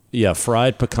 Yeah,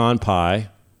 fried pecan pie.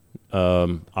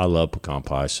 I love pecan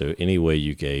pie, so any way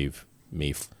you gave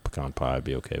me pecan pie, I'd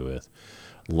be okay with.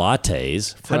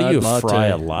 Lattes. How do you fry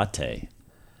a latte?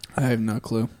 I have no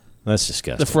clue. That's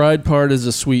disgusting. The fried part is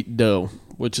a sweet dough,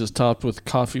 which is topped with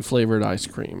coffee-flavored ice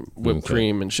cream, whipped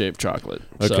cream, and shaved chocolate.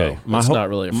 Okay. So it's not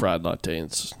really a fried latte.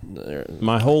 It's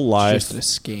my whole life, It's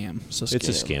just a scam. it's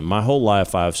a scam. My whole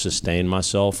life, I've sustained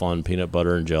myself on peanut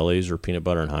butter and jellies or peanut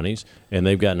butter and honeys, and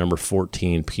they've got number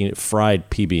 14 fried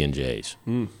PB&Js,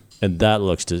 and that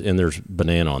looks and there's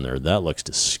banana on there. That looks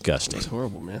disgusting. It's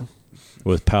horrible, man.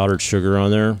 With powdered sugar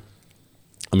on there.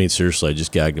 I mean, seriously, I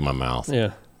just gagged in my mouth.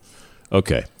 Yeah.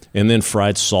 Okay. And then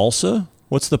fried salsa?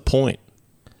 What's the point?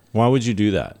 Why would you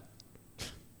do that?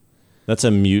 That's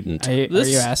a mutant. Are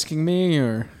you asking me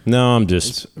or? No, I'm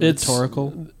just... It's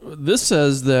rhetorical. This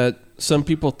says that some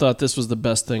people thought this was the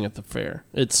best thing at the fair.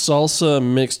 It's salsa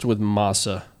mixed with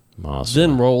masa,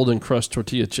 then rolled in crushed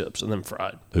tortilla chips, and then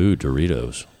fried. Ooh,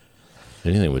 Doritos.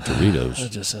 Anything with Doritos.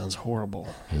 That just sounds horrible.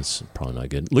 It's probably not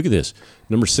good. Look at this.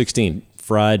 Number 16,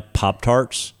 fried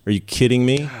Pop-Tarts. Are you kidding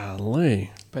me? Golly.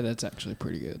 But that's actually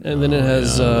pretty good. And then it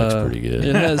has... that's pretty good.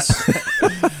 It has...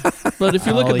 But if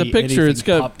you look at the picture, it's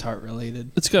got Pop-Tart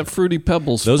related. It's got Fruity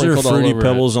Pebbles. Those are sprinkled all Fruity over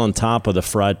Pebbles on top of the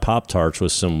fried Pop-Tarts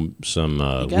with some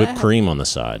whipped cream on the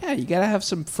side. Yeah, you gotta have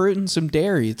some fruit and some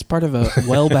dairy. It's part of a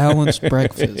well-balanced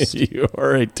breakfast. You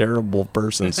are a terrible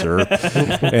person, sir.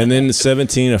 And then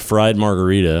 17, a fried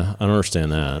margarita. I don't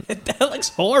understand that. That looks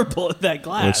horrible in that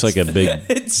glass. Looks like a big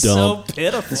it's dump. so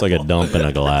pitiful. It's like a dump in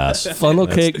a glass. Funnel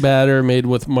cake batter made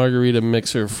with margarita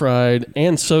mixer, fried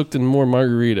and soaked in more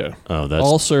margarita. Oh, that's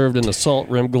all served in a salt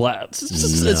rimmed glass.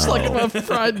 It's like a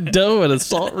fried dough in a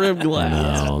salt rimmed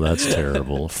glass. No, that's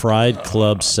terrible. Fried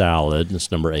club salad. That's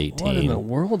number 18. What in the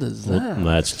world is that? Well,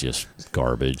 that's just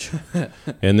garbage.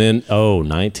 And then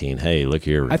 19. Hey, look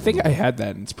here. I think I had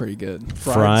that and it's pretty good.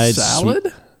 Fried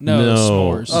salad? No,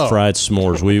 s'mores. Fried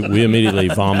s'mores. We immediately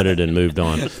vomited and moved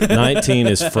on. 19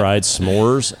 is fried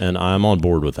s'mores, and I'm on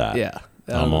board with that. Yeah.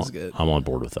 That was good. I'm on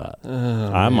board with that.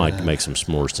 I might make some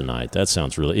s'mores tonight. That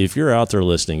sounds really... If you're out there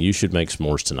listening, you should make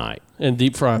s'mores tonight. And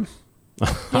deep fry them.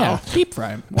 Yeah, deep fry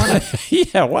them. Why not?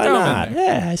 Yeah, why Throw 'em not? in there.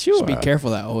 Yeah, sure. Just be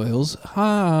careful, that oil's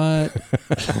hot.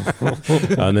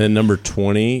 And then number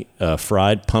 20,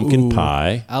 fried pumpkin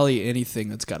pie. I'll eat anything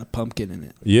that's got a pumpkin in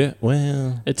it. Yeah,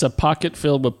 well, It's a pocket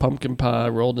filled with pumpkin pie,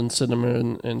 rolled in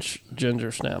cinnamon and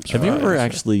ginger snaps. have you ever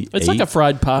actually? It's like a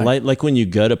fried pie. like when you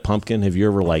gut a pumpkin. Have you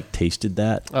ever like tasted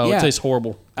that? Oh, Yeah. it tastes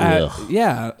horrible. Ugh.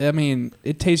 Yeah, I mean,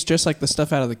 it tastes just like the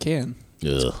stuff out of the can.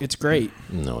 Ugh. It's great.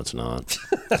 No, it's not.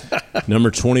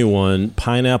 Number 21,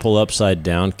 pineapple upside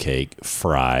down cake,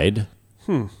 fried.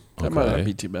 That might not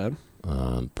be too bad.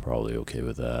 I'm probably okay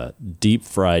with that. Deep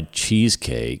fried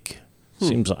cheesecake.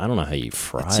 Seems I don't know how you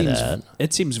fry that.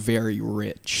 It seems very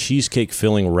rich. Cheesecake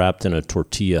filling wrapped in a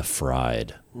tortilla,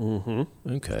 fried. Mm-hmm.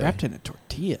 Okay. Wrapped in a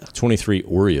tortilla. 23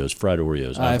 Oreos, fried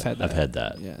Oreos. I've had that. I've had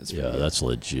that. Yeah, it's pretty good. That's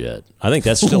legit. I think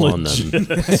that's still on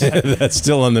the that's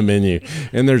still on the menu.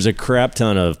 And there's a crap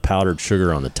ton of powdered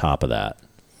sugar on the top of that.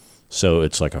 So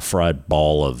it's like a fried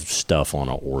ball of stuff on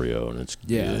an Oreo, and it's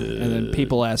Yeah, good. and then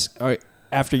people ask,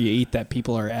 after you eat that,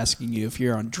 people are asking you if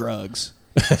you're on drugs.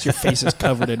 'Cause your face is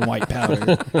covered in white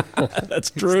powder. That's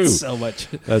true. So much.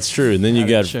 That's true. And then you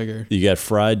Powdered got sugar. You got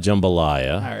fried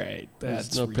jambalaya. All right, There's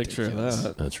that's no ridiculous. picture of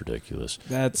that. That's ridiculous.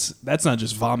 That's not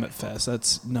just vomit fest.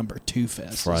 That's number 2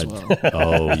 fest Fried. as well.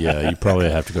 Oh yeah, you probably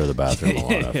have to go to the bathroom a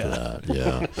lot after that.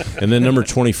 Yeah. And then number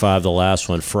 25, the last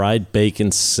one, fried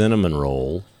bacon cinnamon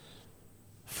roll.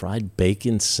 Fried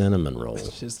bacon cinnamon roll.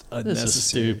 It's just This unnecessary. is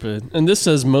stupid. And this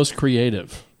says most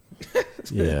creative.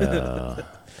 Yeah.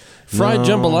 Fried No.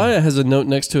 jambalaya has a note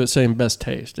next to it saying best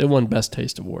taste. It won best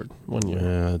taste award one year.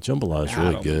 Yeah, jambalaya is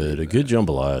really good. A good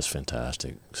jambalaya is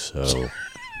fantastic. So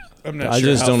I'm not I sure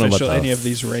just how don't know about official the- any of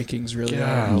these rankings really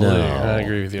are. no, I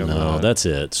agree with you on no, that. that's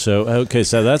it. So okay,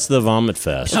 so that's the vomit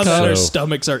fest. Now that our So,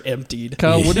 stomachs are emptied.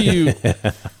 Kyle, what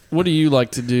do you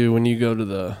like to do when you go to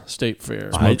the state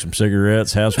fair? Smoke some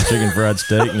cigarettes, have some chicken fried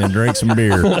steak, and then drink some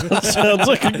beer. Sounds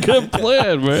like a good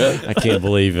plan, man. I can't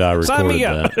believe I Sign recorded me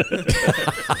up.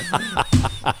 that.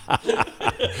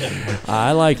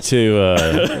 I like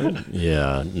to,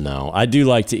 I do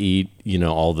like to eat,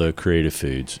 all the creative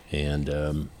foods.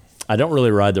 And I don't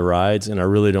really ride the rides, and I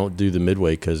really don't do the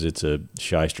Midway because it's a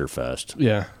shyster fest.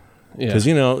 Yeah. Yeah. Because,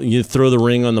 you throw the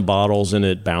ring on the bottles and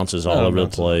it bounces all Oh, over the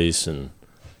bounces. place. And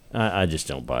I just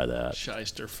don't buy that.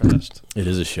 Shyster Fest. It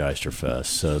is a shyster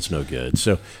fest, so it's no good.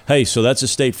 So, hey, that's a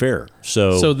state fair.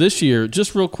 So this year,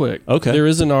 just real quick, Okay. there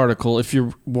is an article. If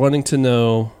you're wanting to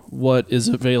know what is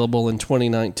available in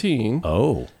 2019,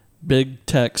 Oh, Big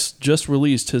Tex just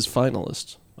released his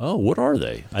finalists. what are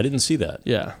they? I didn't see that.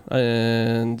 Yeah,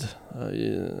 and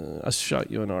I shot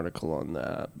you an article on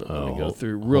that, but let me go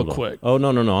through real Hold on. quick. Oh, no,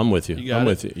 I'm with you. You got I'm it?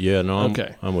 with you. Yeah, no,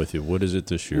 Okay. I'm with you. What is it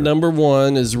this year? Number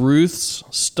 1 is Ruth's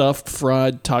stuffed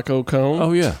fried taco cone.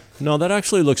 Oh, yeah. No, that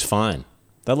actually looks fine.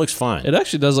 That looks fine. It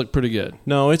actually does look pretty good.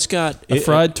 No, it's got A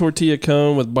fried tortilla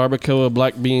cone with barbacoa,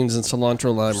 black beans, and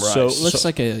cilantro lime rice. So- Looks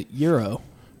like a gyro.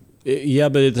 yeah,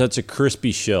 but that's a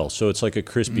crispy shell. So it's like a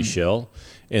crispy shell.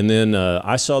 And then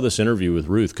I saw this interview with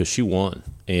Ruth because she won.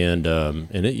 And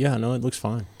it looks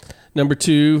fine. Number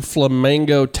 2,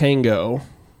 Flamingo Tango.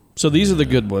 So these are the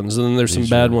good ones, and then there's some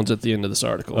bad ones at the end of this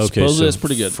article. Okay, Supposedly so it's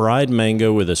pretty good. Fried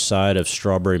mango with a side of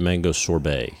strawberry mango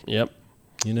sorbet. Yep.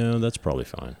 That's probably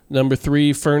fine. Number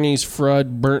 3, Fernie's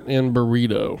fried burnt-in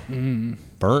burrito.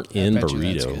 Burnt-in bet you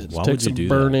that's burrito. good. Why Take would you some do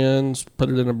burnt-ins, put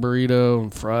it in a burrito,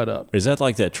 and fry it up. that? Is that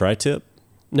like that tri-tip?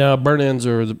 No, burnt-ins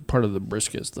are the part of the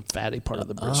briskets, the fatty part of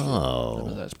the brisket.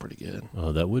 Oh. That's pretty good.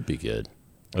 Oh, that would be good.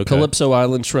 Okay. Calypso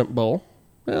Island shrimp bowl.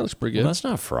 Yeah, looks pretty good. Well, that's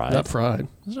not fried. Not fried.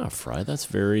 That's not fried. That's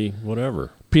very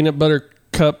whatever. Peanut butter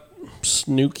cup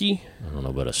snooky. I don't know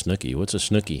about a snooky. What's a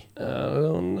snooky? I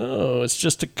don't know. It's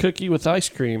just a cookie with ice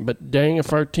cream, but dang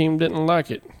if our team didn't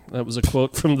like it. That was a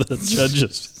quote from the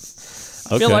judges.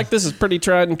 I feel Okay. like this is pretty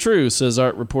tried and true, says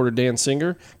art reporter Dan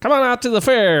Singer. Come on out to the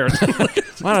fair.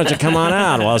 Why don't you come on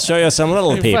out? Well, I'll show you some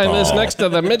little You people. find this next to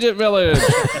the midget village.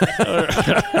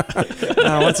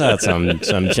 Oh, what's that?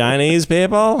 Some Chinese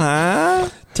people, huh?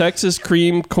 Texas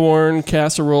cream corn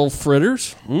casserole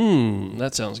fritters.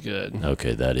 That sounds good.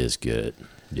 Okay, that is good.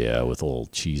 Yeah, with a little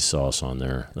cheese sauce on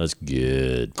there. That's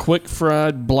good. Quick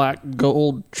fried black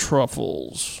gold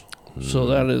truffles. So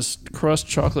that is crust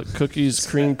chocolate cookies,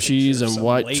 cream cheese, and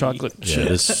white lady. chocolate Yeah,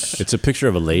 chip. it's a picture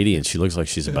of a lady, and she looks like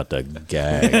she's about to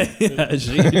gag.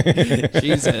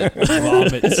 She's at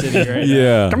Vomit City right now.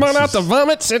 Yeah. Come on out to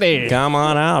Vomit City. Come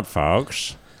on out,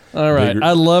 folks. All right. Big-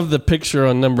 I love the picture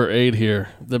on number 8 here.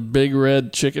 The big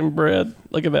red chicken bread.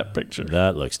 Look at that picture.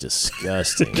 That looks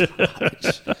disgusting.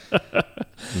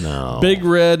 No. Big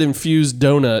red infused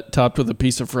donut topped with a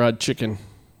piece of fried chicken.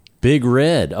 Big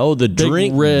Red. Oh, the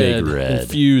drink Big Red.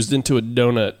 Infused into a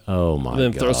donut. Oh, my God.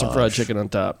 Then throw some fried chicken on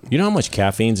top. You know how much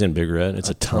caffeine's in Big Red? It's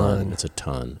a ton. It's a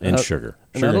ton. And sugar.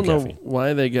 And I don't know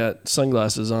why they got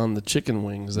sunglasses on the chicken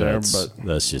wings there.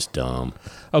 That's just dumb.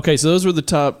 Okay, so those were the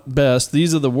top best.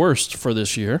 These are the worst for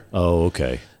this year. Oh,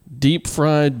 okay. Deep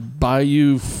fried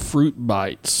Bayou fruit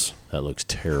bites. That looks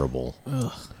terrible.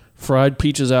 Ugh. Fried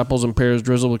peaches, apples, and pears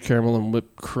drizzled with caramel and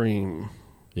whipped cream.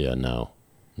 Yeah, no,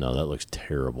 that looks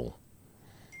terrible.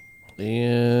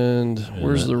 And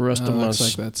where's the rest of my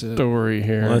story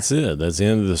here? Well, that's it. That's the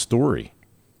end of the story.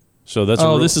 So that's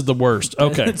this is the worst.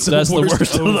 Okay, that's the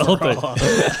worst of the whole thing.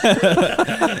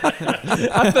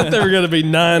 I thought there were going to be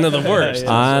 9 of the worst.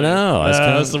 I know.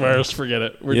 That's the worst. Forget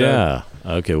it. We're done.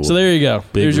 Okay. Well, so there you go.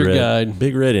 Here's your guide.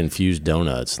 Big Red infused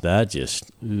donuts. That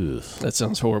just that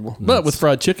sounds horrible. But with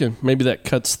fried chicken, maybe that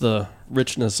cuts the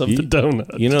richness of the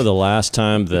donut. You know, the last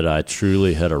time that I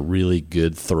truly had a really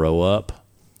good throw up,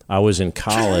 I was in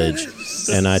college,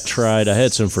 and I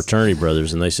had some fraternity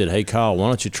brothers, and they said, "Hey, Kyle, why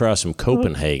don't you try some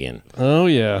Copenhagen?" Oh,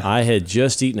 yeah. I had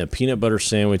just eaten a peanut butter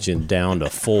sandwich and downed a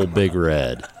full Big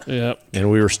Red. Yep.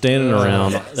 And we were standing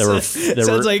around.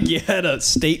 Sounds like you had a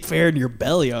state fair in your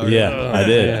belly already. Yeah, I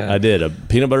did. Yeah. I did. A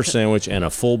peanut butter sandwich and a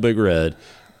full Big Red.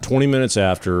 20 minutes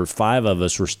after, 5 of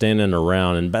us were standing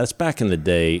around, and that's back in the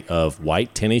day of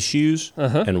white tennis shoes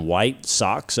and white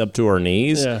socks up to our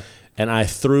knees. Yeah. And I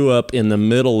threw up in the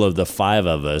middle of the 5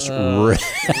 of us. Red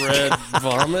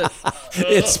vomit?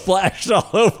 It splashed all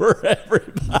over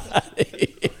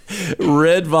everybody.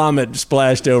 Red vomit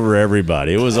splashed over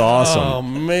everybody. It was awesome. Oh,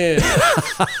 man.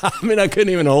 I mean, I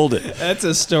couldn't even hold it. That's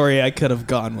a story I could have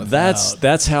gone without.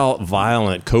 That's how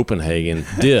violent Copenhagen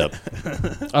dip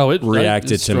it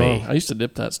reacted to me. I used to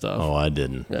dip that stuff. Oh, I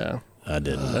didn't. Yeah. I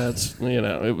didn't. That's,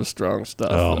 it was strong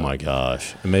stuff. Oh, my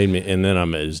gosh. It made me, and then I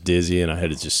was dizzy, and I had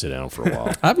to just sit down for a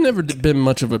while. I've never been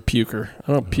much of a puker.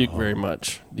 I don't puke very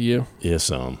much. Do you? Yeah,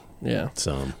 some. Yeah.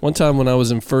 Some. One time when I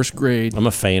was in first grade. I'm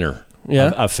a fainter.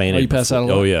 Yeah? I fainted. Oh, you pass out a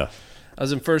lot? Oh, yeah. I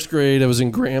was in first grade. I was in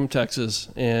Graham, Texas,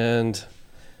 and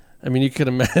I mean, you can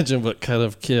imagine what kind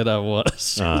of kid I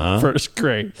was in first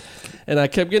grade. And I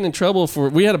kept getting in trouble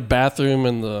we had a bathroom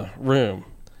in the room.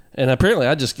 And apparently,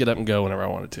 I'd just get up and go whenever I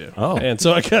wanted to. Oh. And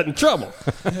so I got in trouble.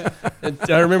 And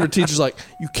I remember teachers like,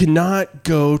 you cannot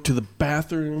go to the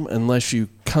bathroom unless you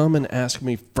come and ask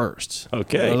me first.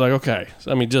 Okay. And I was like, okay.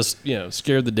 So, I mean, just,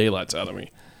 scared the daylights out of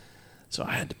me. So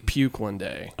I had to puke one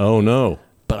day. Oh, no.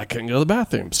 But I couldn't go to the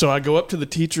bathroom. So I go up to the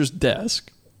teacher's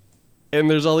desk, and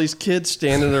there's all these kids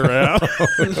standing around.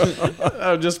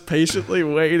 I'm just patiently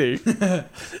waiting.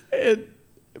 And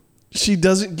she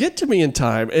doesn't get to me in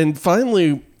time. And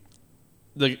finally,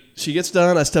 she gets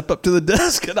done. I step up to the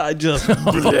desk, and I just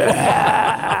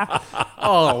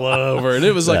all over. And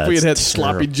it was like we had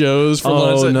sloppy joes for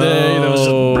lunch that day. And it was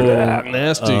just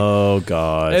nasty. Oh,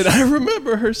 gosh. And I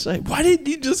remember her saying, why didn't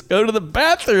you just go to the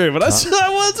bathroom? And I said,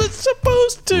 I wasn't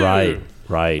supposed to.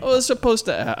 Right. I was supposed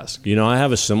to ask. I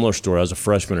have a similar story. I was a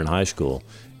freshman in high school,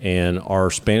 and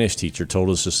our Spanish teacher told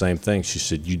us the same thing. She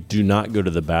said, you do not go to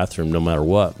the bathroom no matter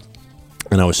what.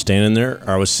 And I was sitting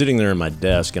there in my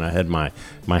desk, and I had my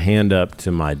hand up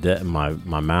to my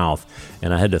mouth,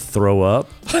 and I had to throw up.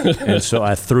 And so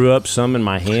I threw up some in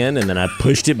my hand, and then I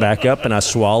pushed it back up, and I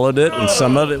swallowed it, and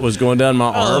some of it was going down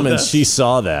my arm, and she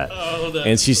saw that.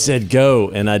 And she said, go.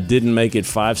 And I didn't make it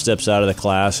 5 steps out of the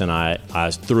class, and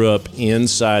I threw up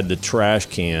inside the trash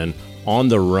can on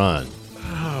the run.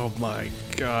 Oh, my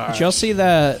God. Did y'all see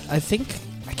that? I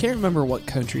can't remember what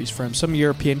country he's from, some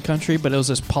European country, but it was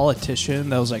this politician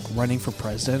that was like running for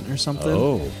president or something.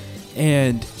 Oh.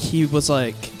 And he was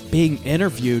like being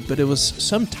interviewed, but it was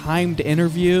some timed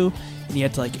interview, and he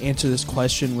had to like answer this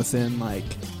question within like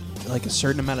a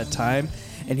certain amount of time.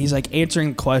 And he's like answering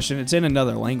the question. It's in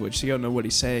another language, so you don't know what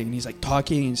he's saying. And he's like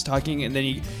talking, and then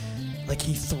he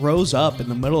throws up in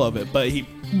the middle of it, but he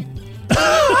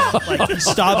he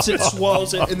stops it,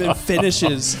 swallows it, and then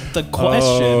finishes the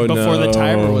question before the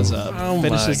timer was up.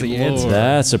 Finishes the answer.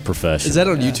 That's a professional. Is that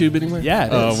on YouTube anyway? Yeah,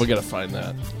 it is. We gotta find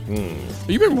that.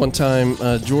 You remember one time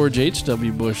George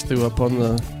H.W. Bush threw up on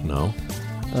the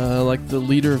the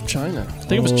leader of China. I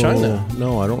think it was China.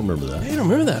 No, I don't remember that. Hey, I don't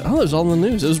remember that. Oh, it was all in the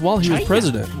news. It was while he was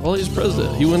president.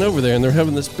 He went over there, and they're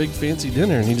having this big fancy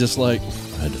dinner, and he just I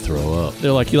had to throw up.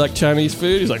 They're like, you like Chinese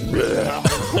food? He's like, oh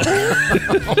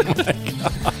my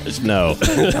gosh, no, I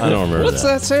don't remember What's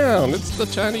that sound? It's the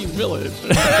Chinese village.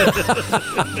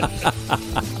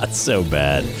 That's so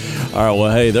bad. All right,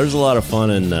 well, hey, there's a lot of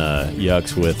fun in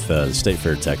Yucks with the State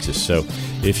Fair, Texas. So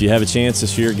if you have a chance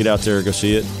this year, get out there, go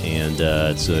see it, and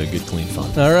it's a good, clean fun.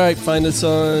 All right, find us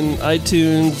on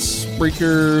iTunes,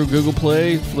 Spreaker, Google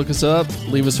Play. Look us up.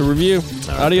 Leave us a review.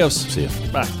 All right. Adios. See ya.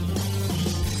 Bye.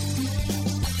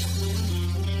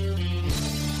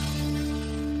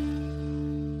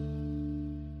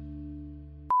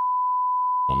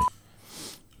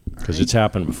 Because it's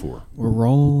happened before. We're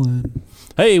rolling.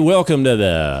 Hey, welcome to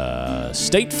the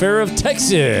State Fair of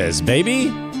Texas, baby.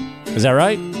 Is that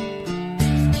right?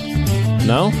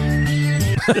 No?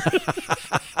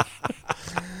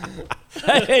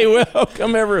 Hey,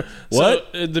 welcome, everyone. What?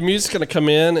 So, the music's going to come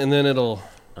in, and then it'll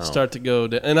start to go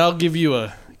down. And I'll give you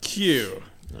a cue.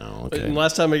 Oh, okay. And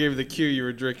last time I gave you the cue, you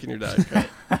were drinking your Diet Coke.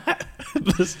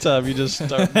 This time, you just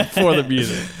start before the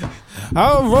music. Hey,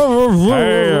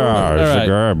 it's the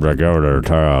guy back over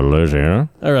there, Louisiana.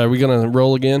 All right, we going to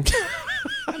roll again?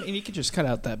 I mean, you could just cut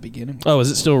out that beginning. Oh,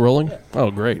 is it still rolling? Oh,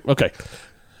 great. Okay.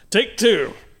 Take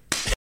two.